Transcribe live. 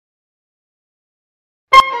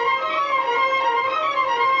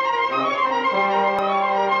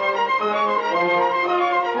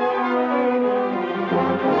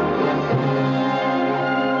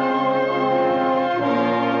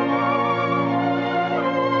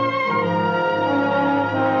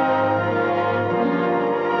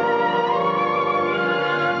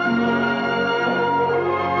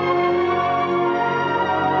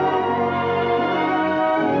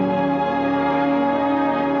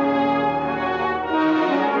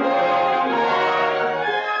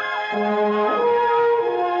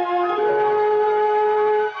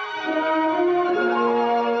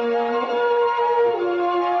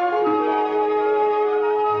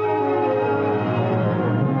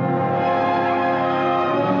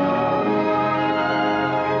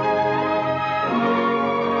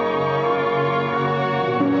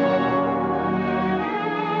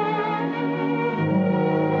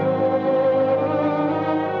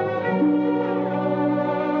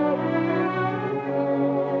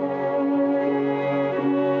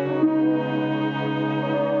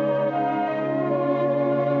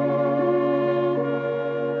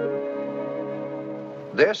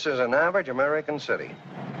This is an average American city.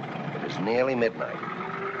 It is nearly midnight.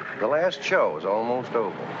 The last show is almost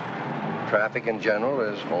over. Traffic in general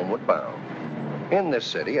is homeward bound. In this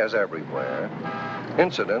city, as everywhere,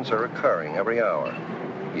 incidents are occurring every hour.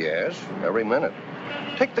 Yes, every minute.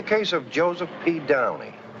 Take the case of Joseph P.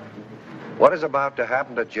 Downey. What is about to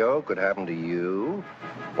happen to Joe could happen to you,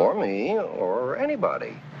 or me, or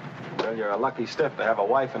anybody. Well, you're a lucky stiff to have a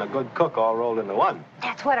wife and a good cook all rolled into one.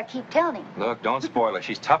 That's what I keep telling him. Look, don't spoil her.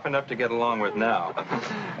 She's tough enough to get along with now.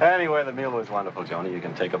 Anyway, the meal was wonderful, Joni. You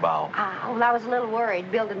can take a bow. Well, I was a little worried.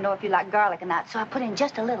 Bill didn't know if you like garlic or not, so I put in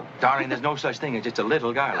just a little. Darling, there's no such thing as just a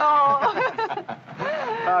little garlic.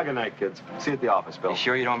 Oh. Good night, kids. See you at the office, Bill. You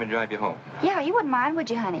sure you don't want me to drive you home? Yeah, you wouldn't mind, would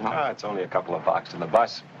you, honey? It's only a couple of blocks to the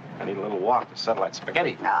bus. I need a little walk to settle that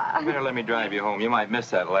spaghetti. You better let me drive you home. You might miss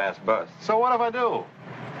that last bus. So what if I do?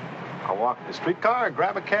 I'll walk to the streetcar or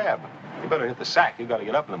grab a cab. You better hit the sack. You got to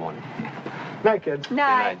get up in the morning. Night, kids.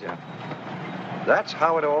 Night. Good night, Joe. That's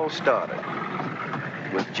how it all started,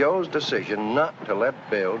 with Joe's decision not to let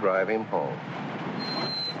Bill drive him home.